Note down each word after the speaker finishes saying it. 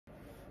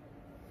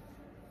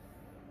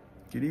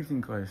Good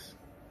evening, guys.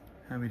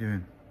 How are we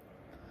doing?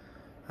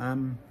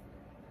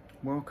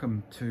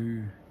 Welcome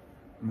to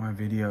my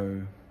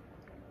video.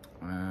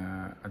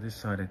 I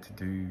decided to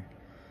do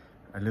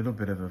a little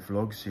bit of a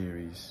vlog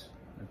series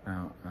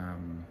about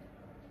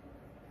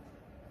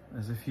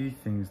there's a few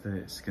things that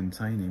it's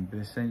containing, but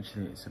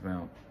essentially it's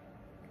about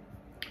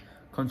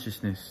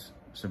consciousness,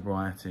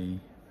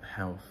 sobriety,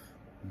 health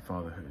and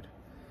fatherhood.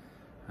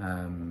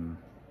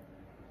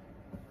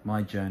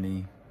 My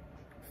journey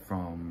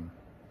from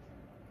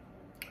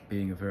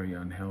being a very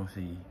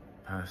unhealthy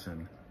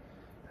person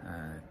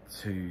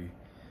to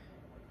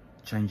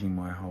changing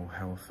my whole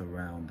health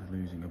around,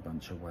 losing a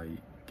bunch of weight,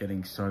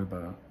 getting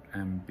sober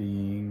and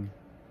being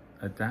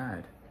a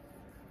dad.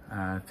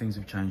 Things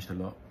have changed a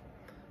lot,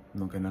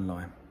 I'm not gonna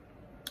lie.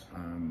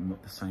 I'm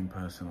not the same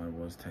person I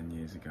was 10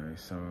 years ago,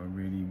 so I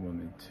really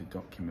wanted to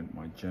document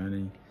my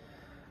journey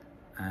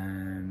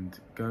and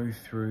go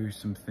through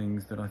some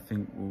things that I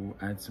think will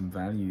add some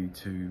value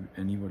to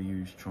anybody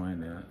who's trying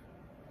to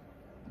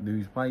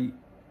lose weight,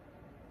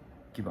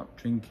 give up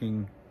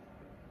drinking,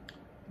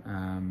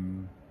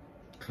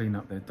 clean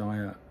up their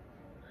diet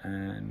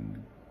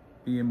and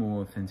be a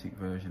more authentic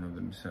version of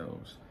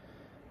themselves,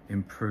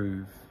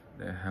 improve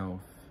their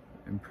health,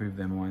 improve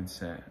their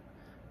mindset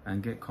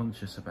and get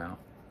conscious about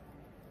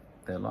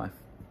their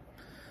life.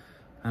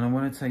 And I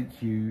want to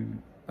take you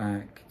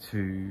back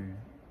to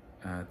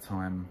a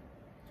time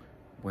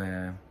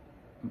where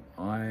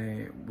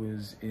I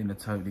was in a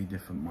totally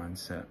different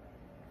mindset.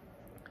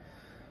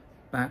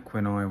 Back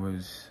when I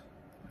was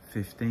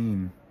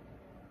 15,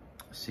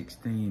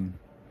 16,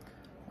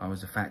 I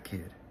was a fat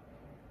kid,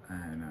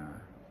 and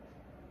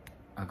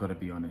I gotta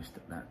be honest,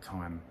 at that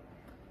time,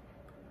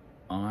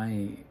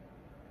 I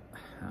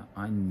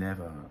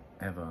never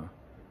ever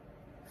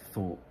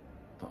thought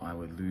that I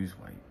would lose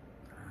weight.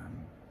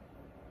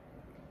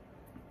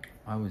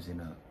 I was in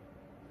a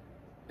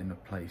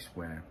place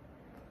where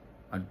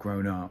I'd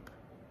grown up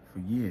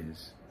for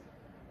years,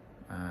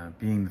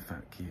 being the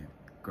fat kid,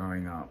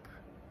 growing up,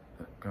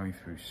 going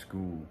through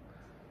school.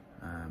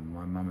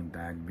 My mum and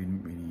dad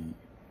didn't really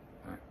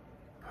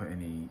put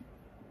any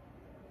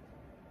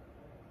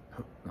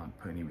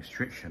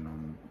restriction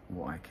on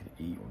what I could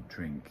eat or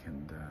drink,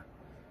 and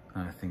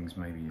things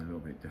may be a little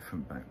bit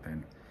different back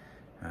then,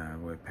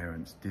 where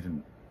parents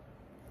didn't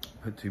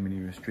put too many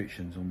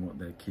restrictions on what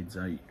their kids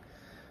ate.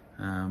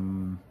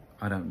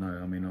 I don't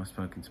know. I mean, I've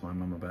spoken to my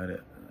mum about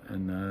it,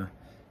 and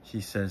she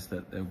says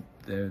that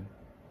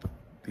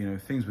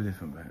things were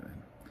different back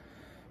then.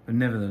 But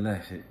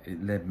nevertheless,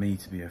 it led me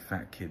to be a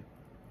fat kid.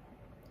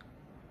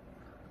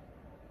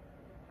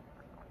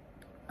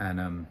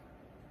 And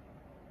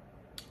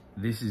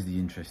this is the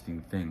interesting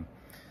thing,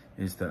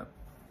 is that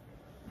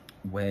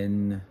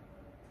when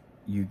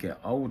you get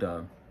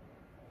older,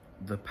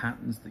 the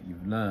patterns that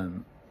you've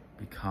learned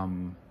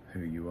become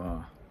who you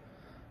are.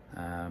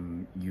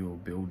 You're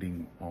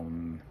building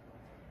on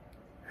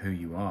who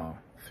you are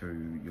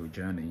through your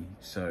journey.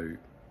 So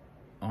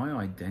I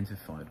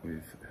identified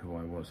with who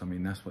I was. I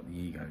mean, that's what the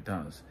ego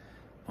does.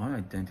 I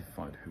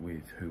identified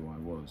with who I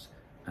was,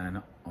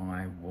 and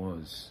I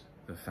was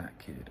the fat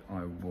kid.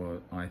 I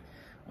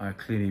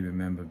clearly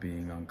remember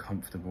being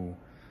uncomfortable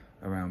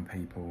around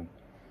people.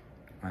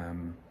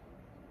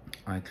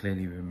 I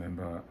clearly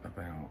remember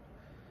about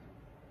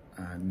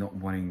not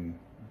wanting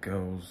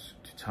girls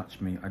to touch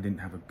me. I didn't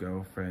have a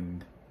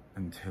girlfriend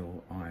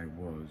until I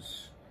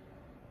was,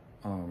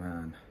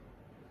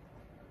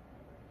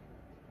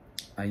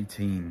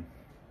 18.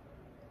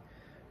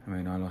 I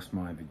mean, I lost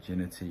my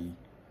virginity.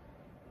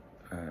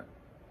 I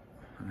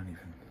don't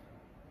even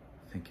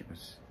think it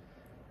was,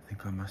 I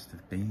think I must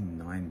have been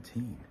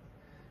 19.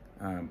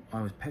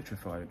 I was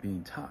petrified of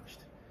being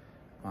touched.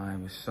 I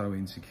was so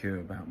insecure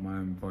about my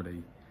own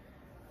body,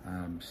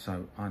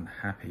 so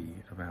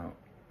unhappy about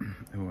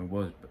who I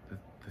was. But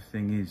the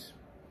thing is,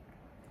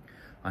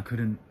 I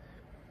couldn't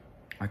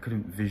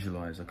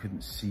visualize, I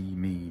couldn't see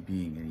me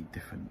being any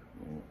different,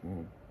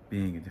 or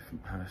being a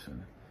different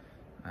person.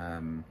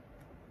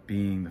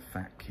 Being the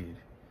fat kid,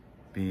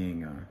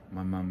 being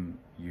my mum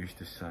used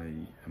to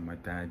say, and my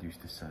dad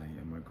used to say,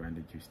 and my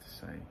granddad used to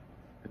say,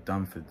 the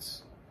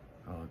Dunfords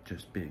are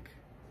just big.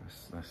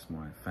 That's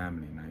my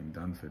family name,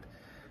 Dunford.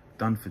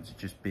 Dunfords are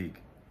just big.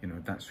 You know,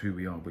 that's who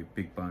we are. We're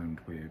big boned,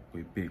 we're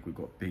big, we've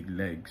got big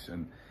legs.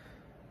 And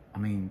I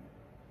mean,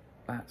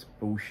 that's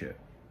bullshit,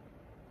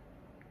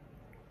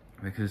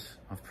 because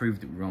I've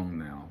proved it wrong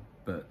now.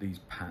 But these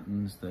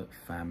patterns that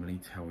family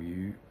tell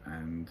you,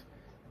 and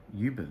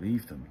you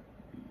believe them,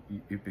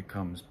 it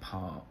becomes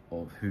part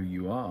of who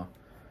you are.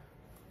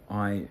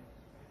 I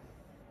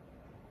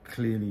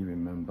clearly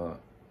remember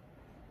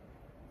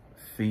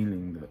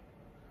feeling that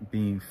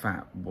being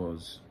fat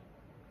was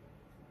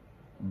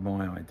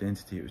my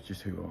identity. It was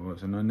just who I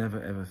was, and I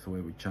never ever thought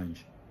it would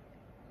change.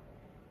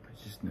 I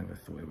just never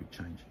thought it would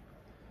change.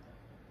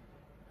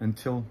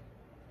 Until,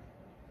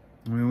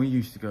 I mean, we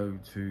used to go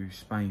to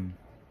Spain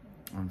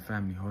on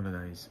family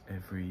holidays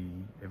every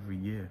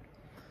year,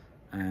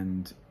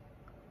 and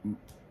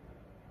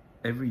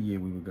every year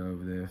we would go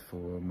over there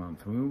for a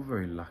month, and we were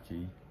very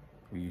lucky.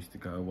 We used to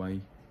go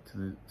away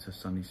to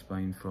sunny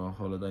Spain for our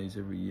holidays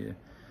every year,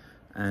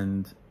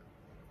 and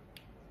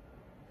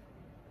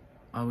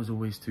I was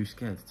always too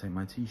scared to take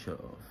my t-shirt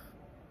off.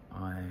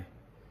 I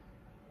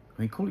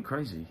mean, call it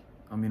crazy.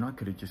 I mean, I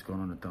could have just gone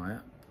on a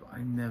diet, but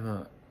I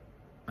never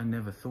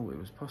thought it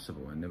was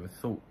possible. I never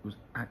thought it was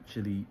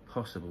actually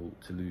possible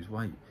to lose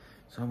weight.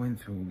 So I went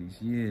through all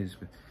these years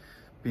with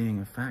being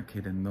a fat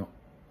kid and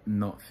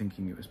not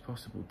thinking it was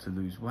possible to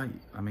lose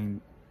weight. I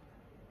mean,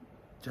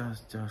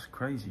 just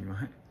crazy,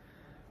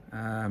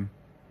 right?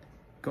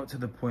 Got to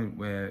the point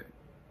where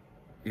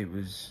it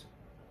was,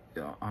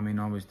 I mean,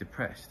 I was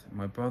depressed.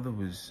 My brother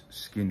was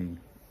skinny,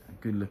 a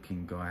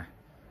good-looking guy,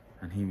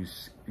 and he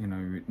was, you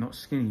know, not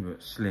skinny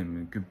but slim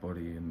and good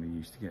body, and he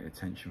used to get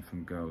attention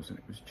from girls, and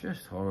it was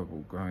just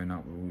horrible growing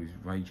up with all these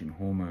raging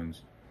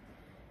hormones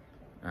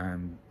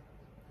and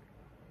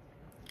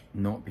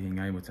not being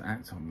able to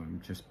act on them,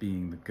 just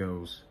being the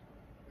girl's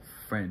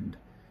friend,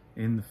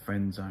 in the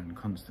friend zone,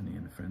 constantly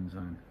in the friend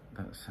zone.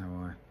 That's how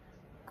I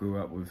grew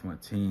up with my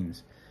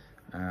teens.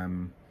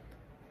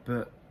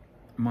 But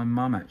my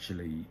mum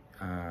actually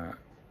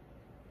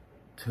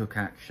took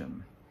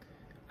action,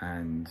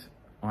 and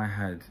I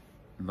had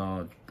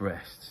large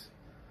breasts.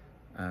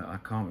 I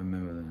can't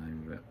remember the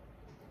name of it,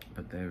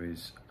 but there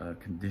is a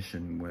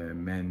condition where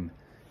men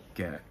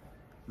get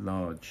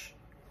large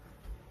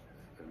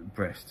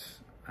breasts,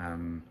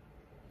 and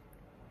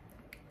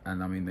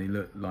I mean, they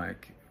look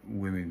like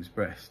women's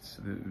breasts.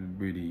 They're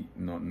really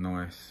not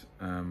nice.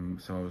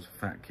 So I was a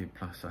fat kid,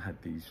 plus I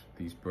had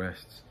these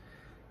breasts,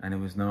 and it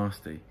was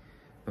nasty.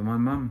 But my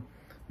mum,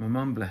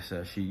 bless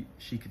her, she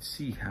could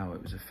see how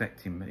it was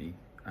affecting me.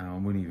 I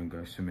wouldn't even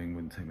go swimming,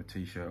 wouldn't take my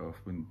t-shirt off,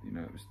 wouldn't, you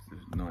know, it was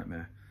a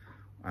nightmare.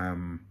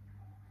 I'm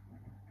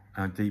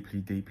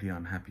deeply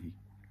unhappy.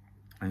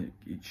 And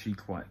she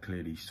quite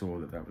clearly saw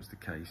that was the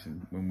case.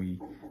 And when we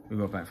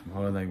got back from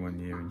holiday one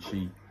year, and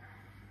she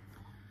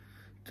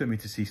took me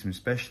to see some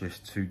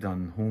specialists who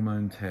done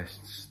hormone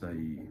tests.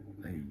 They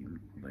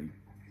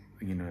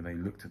you know, they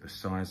looked at the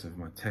size of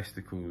my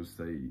testicles.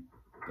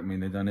 I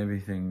mean, they'd done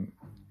everything.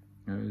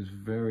 It was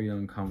very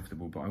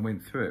uncomfortable, but I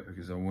went through it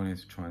because I wanted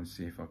to try and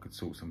see if I could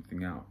sort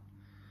something out,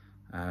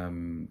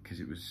 because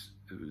it was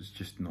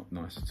just not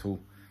nice at all.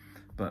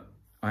 But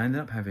I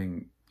ended up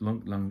having,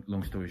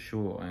 long story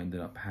short, I ended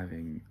up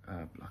having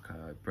like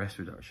a breast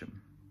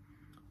reduction,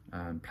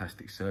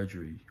 plastic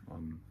surgery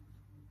on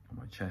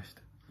my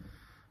chest.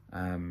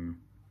 And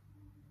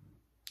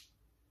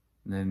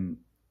then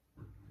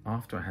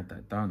after I had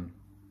that done,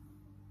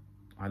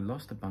 I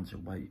lost a bunch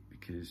of weight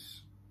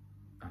because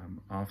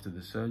after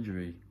the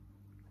surgery,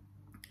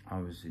 I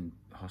was in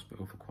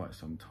hospital for quite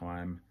some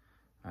time.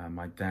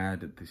 My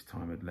dad at this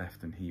time had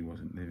left, and he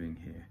wasn't living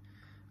here.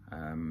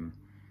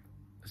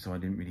 So I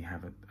didn't really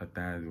have a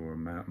dad or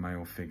a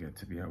male figure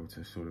to be able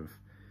to sort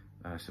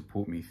of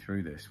support me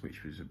through this,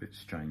 which was a bit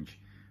strange.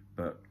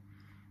 But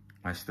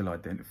I still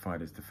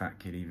identified as the fat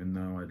kid, even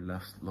though I'd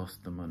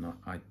lost them. And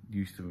I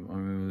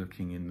remember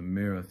looking in the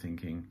mirror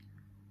thinking,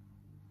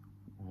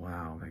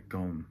 wow, they're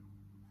gone.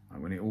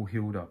 Like, when it all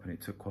healed up, and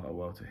it took quite a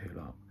while to heal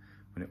up,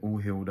 when it all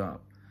healed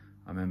up,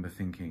 I remember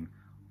thinking,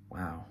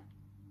 wow,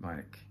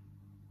 like,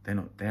 they're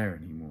not there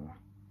anymore.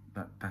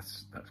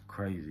 That's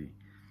crazy.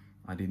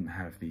 I didn't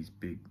have these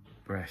big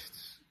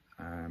breasts.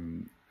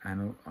 And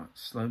I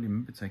slowly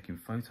remember taking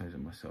photos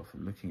of myself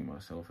and looking at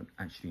myself and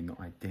actually not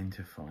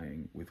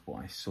identifying with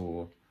what I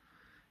saw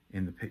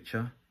in the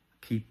picture.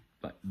 Keep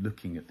like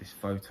looking at this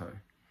photo,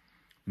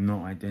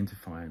 not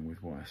identifying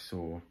with what I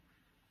saw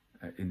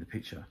in the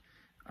picture.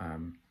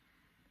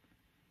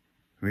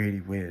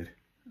 Really weird.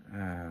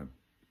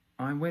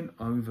 I went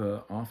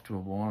over after a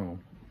while.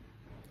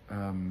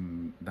 I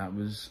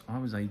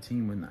was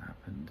 18 when that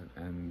happened,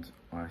 and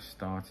I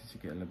started to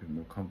get a little bit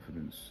more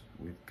confidence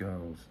with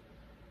girls.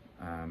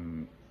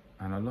 And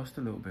I lost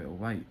a little bit of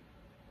weight.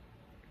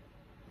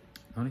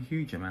 Not a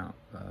huge amount,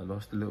 but I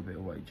lost a little bit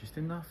of weight, just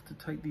enough to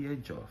take the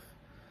edge off.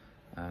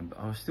 But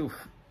I was still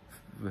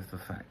with the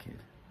fat kid.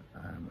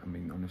 I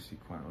mean, honestly,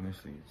 quite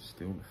honestly, it's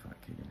still the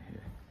fat kid in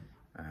here.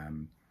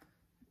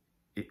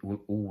 It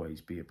will always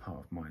be a part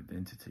of my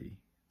identity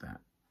that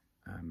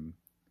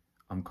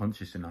I'm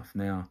conscious enough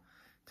now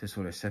to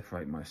sort of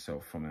separate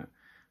myself from it.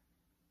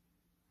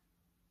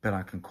 But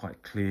I can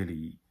quite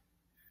clearly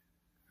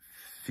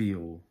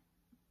feel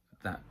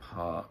that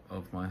part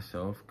of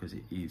myself, because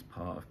it is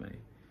part of me.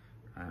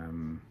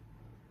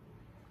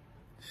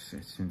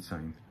 It's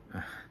insane.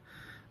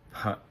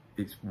 But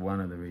it's one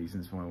of the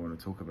reasons why I want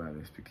to talk about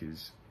this,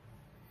 because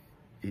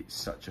it's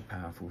such a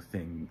powerful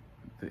thing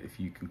that if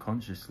you can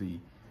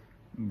consciously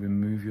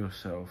remove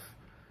yourself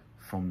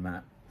from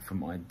that,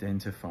 from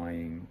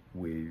identifying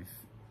with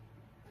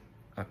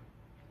a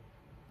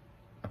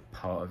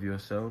part of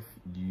yourself,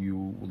 you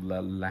will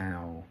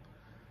allow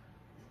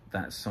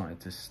that side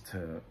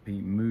to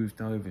be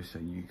moved over so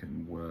you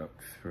can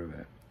work through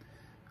it.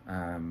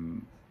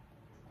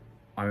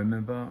 I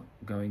remember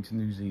going to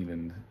New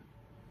Zealand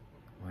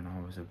when I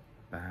was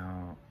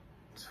about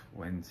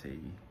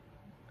 20,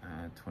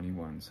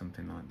 21,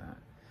 something like that.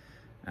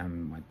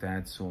 And my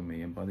dad saw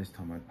me, and by this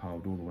time I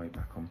piled all the weight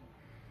back on.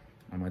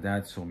 And my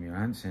dad saw me. I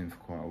hadn't seen him for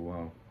quite a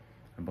while,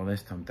 and by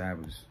this time Dad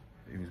was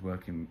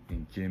working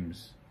in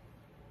gyms.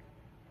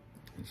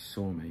 He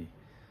saw me,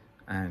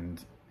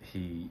 and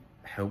he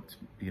helped.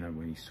 You know,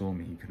 when he saw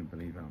me, he couldn't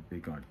believe how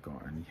big I'd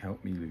got, and he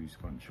helped me lose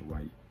a bunch of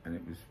weight. And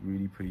it was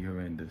really pretty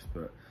horrendous,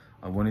 but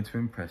I wanted to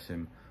impress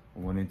him. I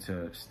wanted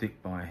to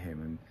stick by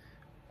him, and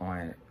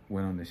I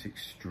went on this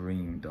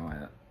extreme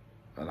diet.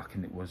 Like,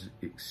 and it was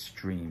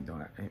extreme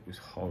diet. It was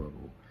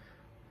horrible,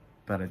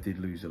 but I did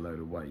lose a load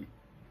of weight.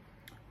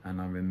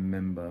 And I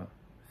remember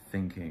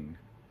thinking,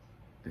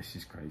 this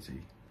is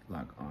crazy.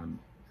 Like, I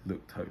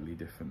look totally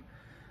different.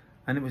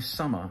 And it was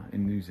summer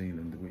in New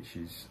Zealand, which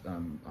is, I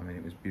mean,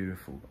 it was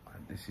beautiful.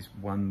 This is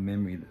one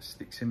memory that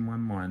sticks in my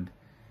mind.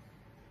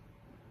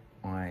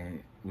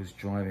 I was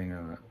driving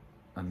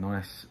a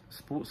nice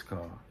sports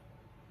car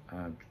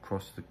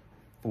across the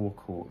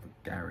forecourt of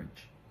a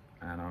garage,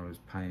 and I was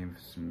paying for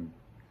some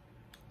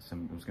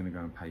I was going to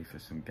go and pay for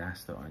some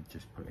gas that I'd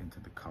just put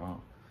into the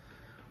car.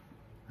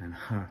 And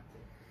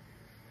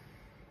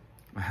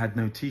I had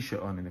no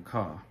t-shirt on in the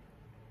car,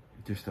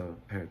 just a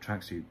pair of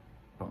tracksuit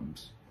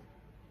bottoms.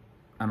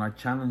 And I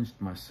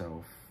challenged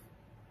myself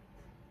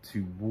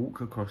to walk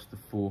across the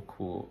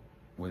forecourt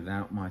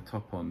without my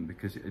top on,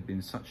 because it had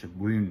been such a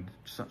wound,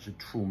 such a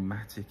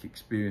traumatic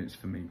experience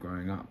for me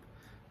growing up,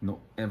 not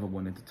ever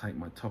wanting to take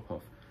my top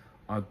off.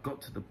 I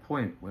got to the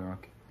point where I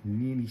could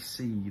nearly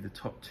see the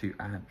top 2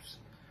 abs,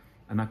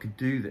 and I could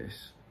do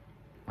this.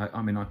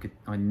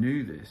 I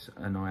knew this,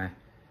 and I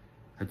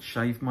had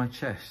shaved my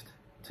chest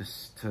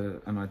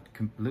and I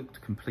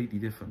looked completely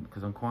different,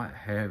 because I'm quite a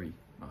hairy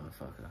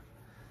motherfucker.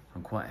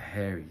 I'm quite a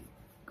hairy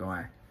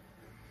guy.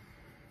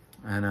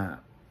 And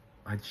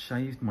I'd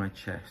shaved my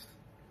chest,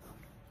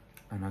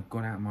 and I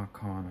got out of my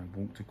car and I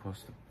walked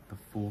across the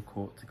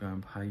forecourt to go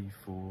and pay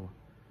for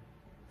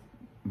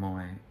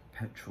my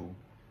petrol.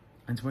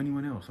 And to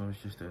anyone else, I was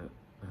just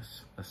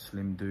a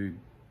slim dude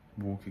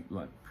walking,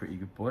 like, pretty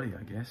good body,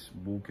 I guess,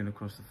 walking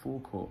across the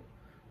forecourt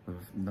with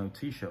no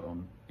t-shirt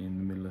on in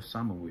the middle of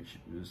summer, which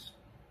was,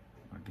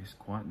 I guess,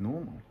 quite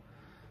normal.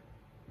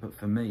 But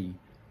for me,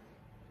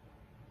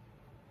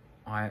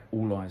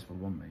 all eyes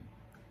were on me.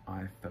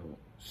 I felt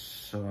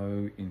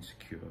so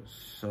insecure,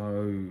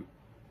 so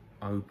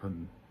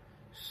open,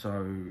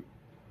 so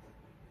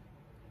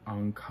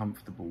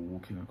uncomfortable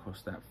walking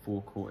across that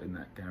forecourt in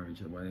that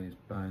garage. The way it's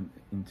burnt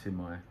into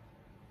my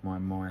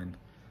mind.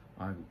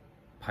 I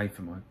paid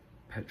for my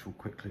petrol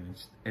quickly, and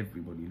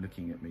everybody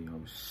looking at me. I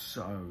was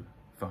so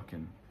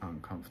fucking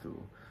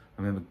uncomfortable.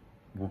 I remember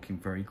walking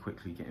very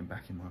quickly, getting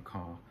back in my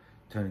car,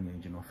 turning the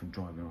engine off and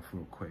driving off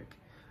real quick.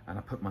 And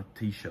I put my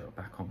t-shirt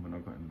back on when I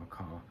got in my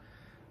car.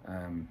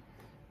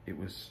 It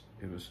was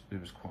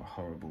quite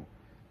horrible.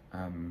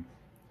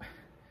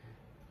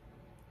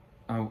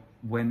 I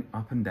went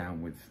up and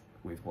down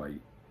with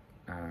weight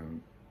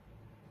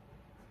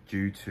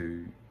due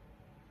to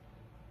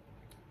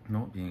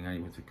not being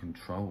able to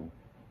control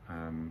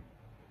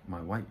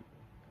my weight.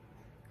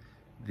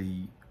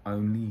 The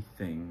only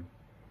thing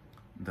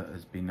that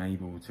has been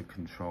able to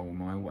control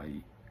my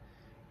weight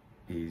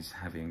is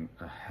having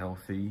a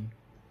healthy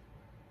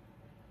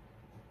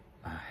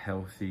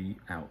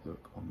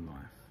outlook on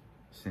life.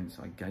 Since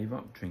I gave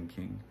up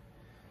drinking,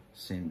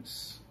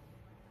 since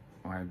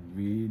I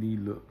really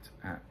looked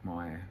at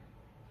my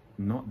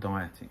not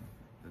dieting,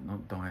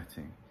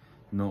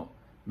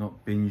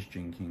 not binge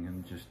drinking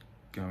and just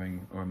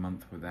going a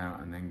month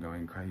without and then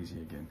going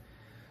crazy again.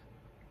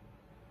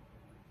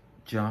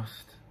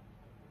 Just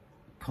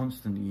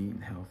constantly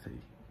eating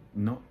healthy,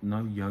 no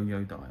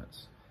yo-yo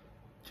diets.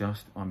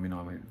 I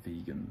went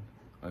vegan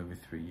over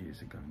 3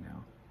 years ago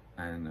now,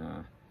 and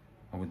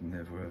I would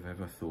never have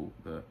ever thought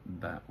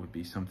that would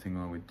be something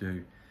I would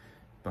do.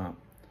 But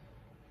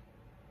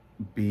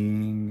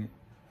being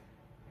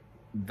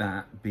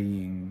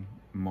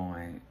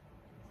my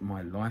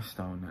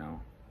lifestyle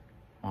now,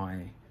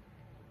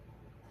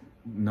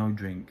 no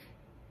drink,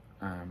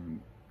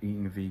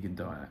 eating a vegan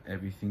diet,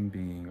 everything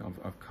being,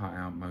 I've cut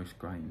out most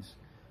grains,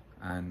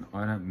 and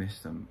I don't miss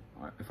them.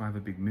 If I have a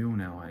big meal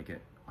now, I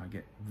get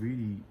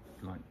really,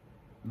 like,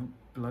 not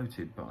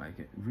bloated, but I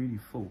get really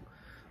full.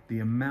 The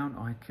amount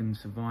I can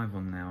survive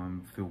on now,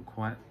 and feel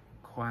quite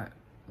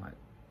like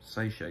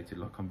satiated.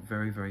 Like, I'm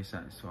very, very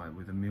satisfied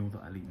with the meal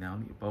that I'll eat now.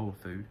 I'll eat a bowl of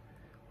food,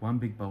 one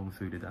big bowl of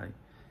food a day,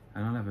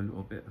 and I'll have a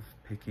little bit of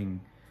picking,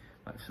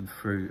 like some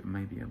fruit,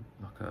 maybe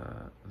like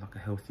a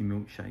healthy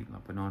milkshake,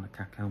 like banana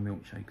cacao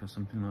milkshake or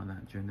something like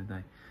that during the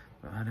day.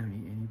 But I don't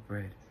eat any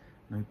bread,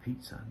 no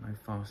pizza, no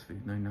fast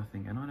food, no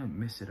nothing, and I don't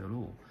miss it at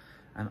all.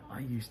 And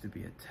I used to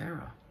be a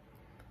terror,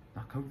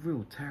 like a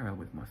real terror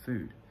with my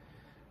food.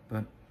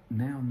 But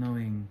now,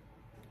 knowing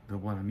that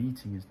what I'm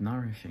eating is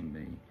nourishing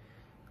me,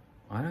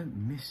 I don't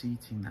miss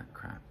eating that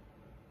crap.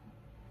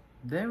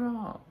 There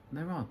are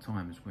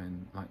times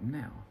when, like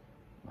now,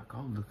 like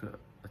I'll look at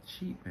a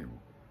cheat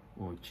meal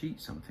or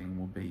cheat something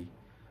will be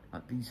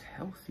like these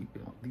health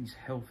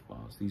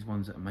bars, these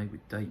ones that are made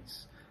with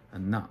dates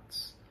and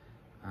nuts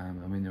I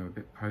mean, they're a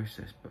bit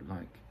processed, but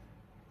like,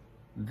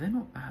 they're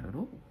not bad at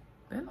all.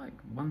 They're like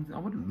ones, I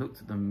would have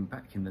looked at them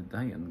back in the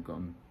day and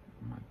gone,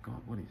 oh my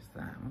God, what is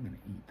that? I'm going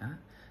to eat that.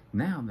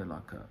 Now they're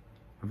like a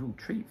real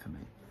treat for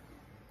me.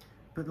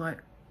 But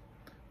like,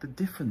 the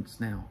difference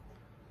now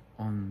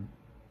on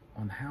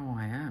how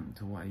I am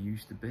to what I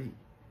used to be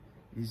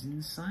is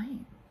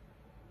insane.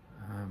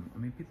 I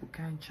mean, people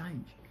can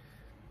change.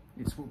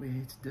 It's what we're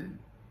here to do.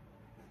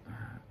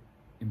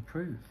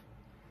 Improve.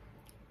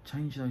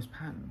 Change those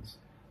patterns.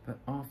 But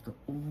after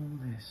all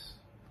this,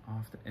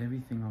 after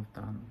everything I've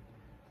done,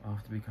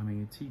 after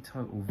becoming a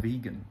teetotal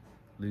vegan,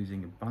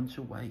 losing a bunch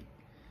of weight,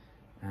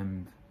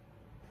 and,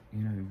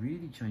 you know,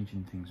 really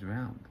changing things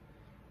around,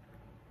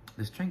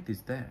 the strength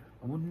is there.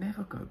 I will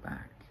never go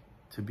back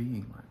to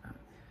being like that.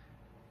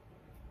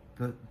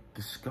 But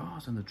the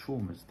scars and the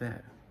trauma's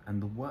there,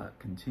 and the work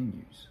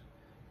continues.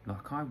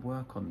 Like, I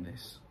work on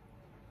this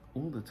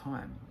all the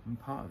time, and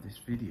part of this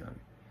video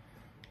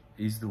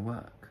is the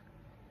work,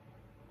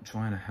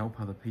 trying to help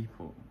other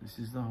people. This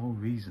is the whole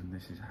reason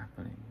this is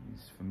happening,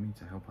 is for me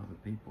to help other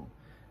people.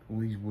 All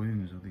these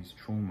wounds, all these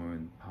trauma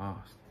in the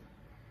past.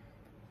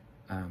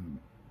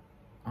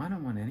 I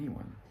don't want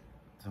anyone,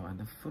 so I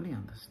fully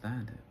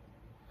understand it,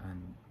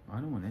 and I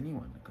don't want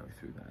anyone to go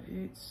through that.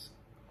 It's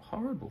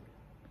horrible.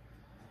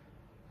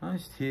 I'm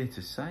just here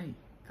to say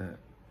that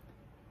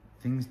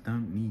things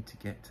don't need to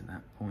get to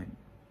that point.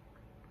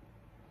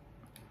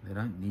 They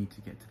don't need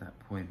to get to that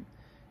point.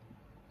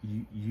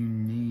 You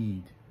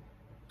need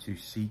to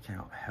seek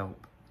out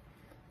help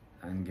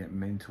and get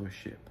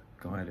mentorship,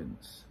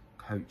 guidance,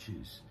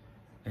 coaches,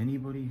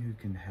 anybody who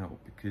can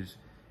help. Because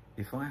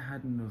if I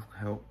hadn't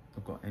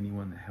have got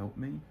anyone to help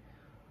me,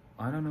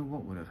 I don't know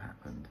what would have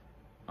happened.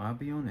 I'll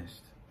be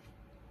honest.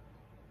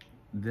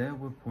 There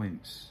were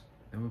points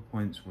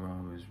where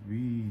I was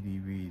really,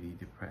 really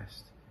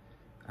depressed,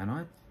 and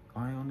I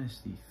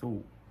honestly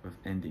thought of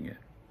ending it.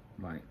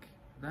 Like,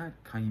 that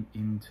came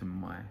into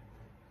my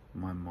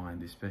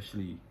mind,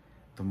 especially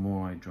the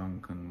more I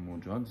drank and the more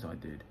drugs I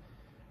did.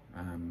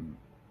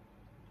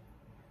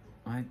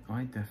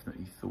 I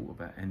definitely thought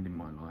about ending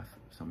my life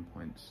at some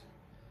points.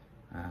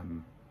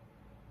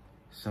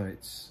 So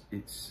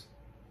it's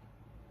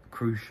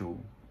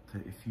crucial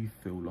that if you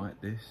feel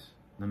like this,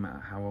 no matter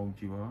how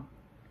old you are,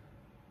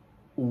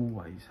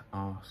 always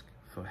ask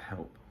for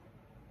help.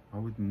 I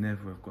would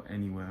never have got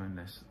anywhere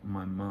unless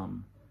my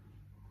mum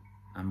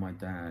and my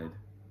dad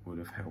would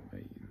have helped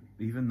me.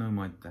 Even though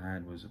my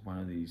dad was one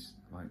of these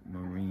like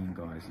marine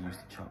guys, he used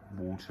to chuck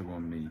water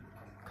on me,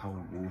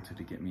 cold water,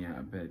 to get me out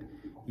of bed.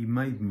 He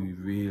made me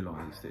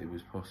realise that it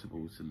was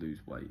possible to lose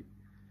weight.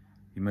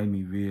 He made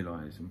me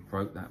realise and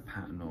broke that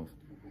pattern of,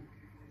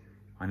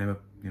 I never,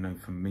 you know,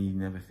 for me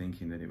never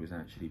thinking that it was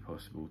actually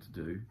possible to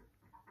do.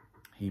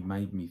 He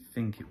made me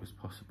think it was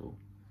possible.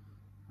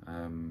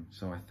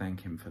 So I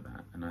thank him for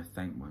that, and I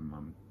thank my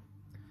mum.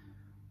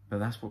 But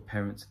that's what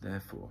parents are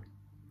there for.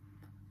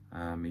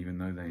 Even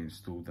though they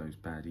installed those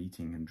bad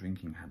eating and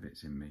drinking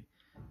habits in me,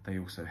 they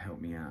also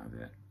helped me out of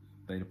it.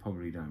 They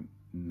probably don't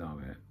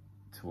know it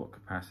to what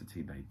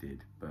capacity they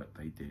did, but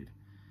they did.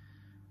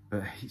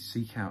 But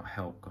seek out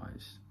help,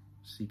 guys.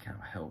 Seek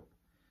out help.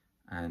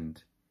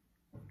 And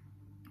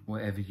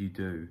whatever you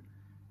do,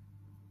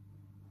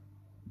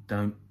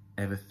 don't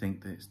ever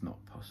think that it's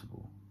not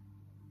possible.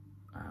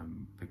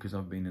 Because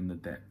I've been in the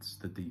depths,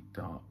 the deep,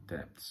 dark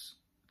depths,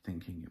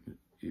 thinking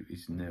it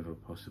is never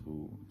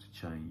possible to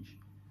change.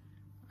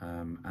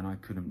 And I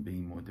couldn't be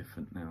more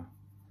different now.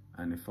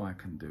 And if I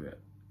can do it,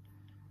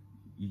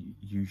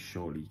 you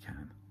surely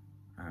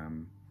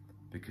can.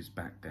 Because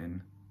back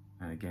then,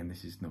 and again,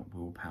 this is not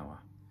willpower,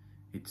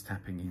 it's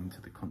tapping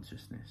into the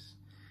consciousness,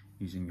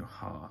 using your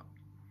heart,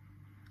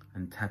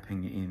 and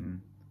tapping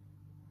in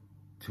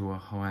to a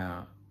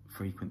higher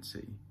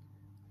frequency,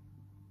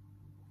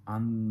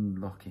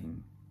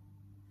 unlocking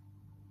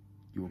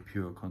your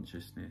pure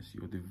consciousness,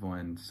 your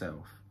divine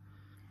self,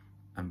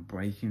 and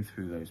breaking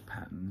through those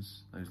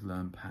patterns, those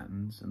learned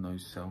patterns, and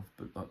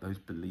those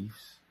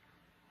beliefs.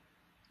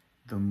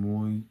 The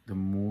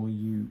more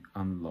you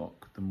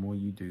unlock, the more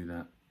you do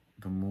that,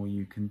 the more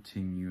you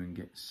continue and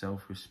get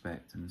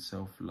self-respect and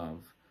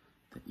self-love,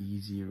 the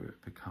easier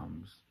it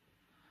becomes.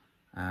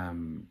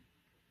 And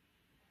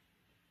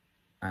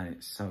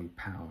it's so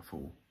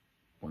powerful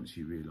once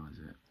you realise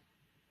it.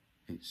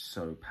 It's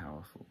so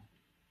powerful.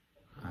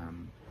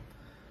 I'm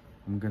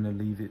going to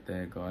leave it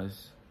there,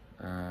 guys.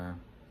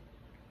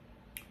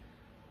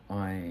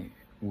 I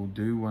will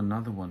do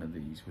another one of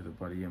these with a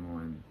buddy of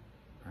mine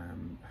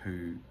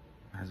who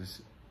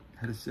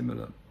had a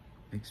similar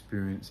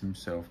experience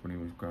himself when he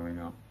was growing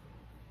up.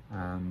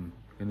 I'm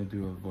going to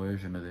do a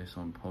version of this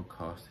on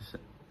podcast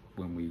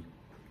when we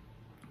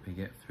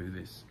get through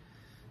this.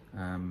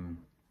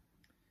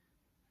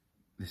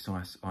 This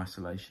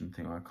isolation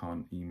thing. I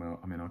can't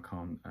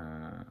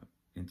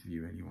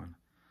interview anyone,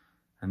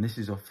 and this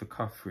is off the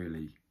cuff,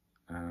 really.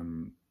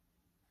 I'm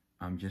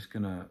just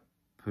gonna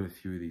put a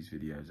few of these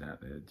videos out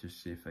there,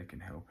 just see if they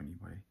can help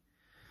anybody.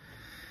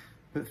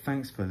 But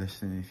thanks for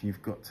listening. If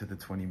you've got to the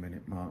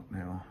 20-minute mark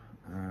now,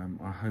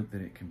 I hope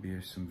that it can be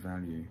of some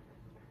value,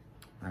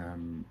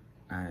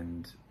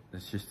 and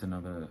it's just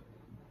another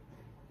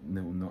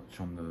little notch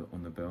on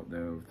the belt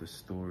there of the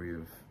story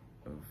of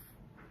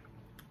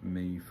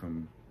me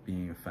from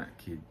being a fat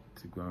kid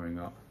to growing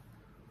up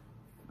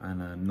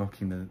and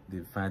knocking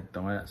the fad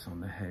diets on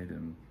the head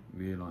and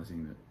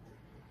realizing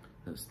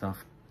that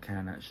stuff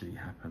can actually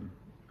happen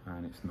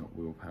and it's not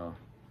willpower.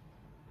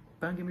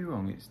 Don't get me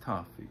wrong, it's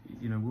tough.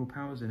 You know,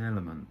 willpower's an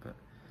element, but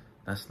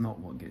that's not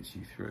what gets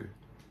you through.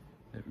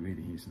 It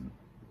really isn't.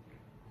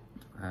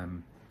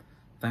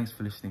 Thanks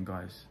for listening,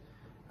 guys.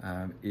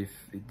 If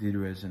it did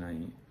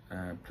resonate,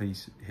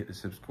 please hit the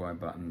subscribe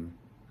button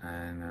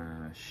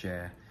and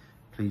share.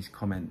 Please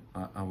comment.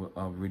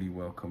 I'll really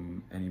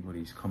welcome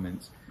anybody's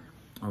comments.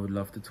 I would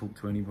love to talk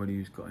to anybody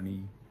who's got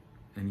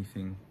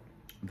anything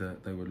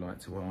that they would like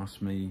to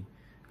ask me.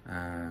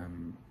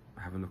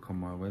 Have a look on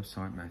my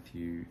website,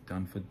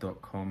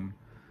 MatthewDunford.com,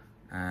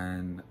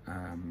 and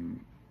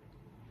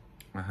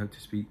I hope to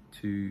speak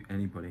to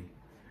anybody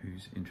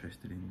who's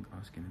interested in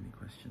asking any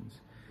questions.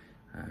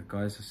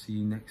 Guys, I'll see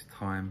you next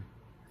time.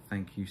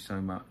 Thank you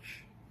so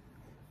much.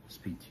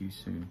 Speak to you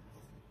soon.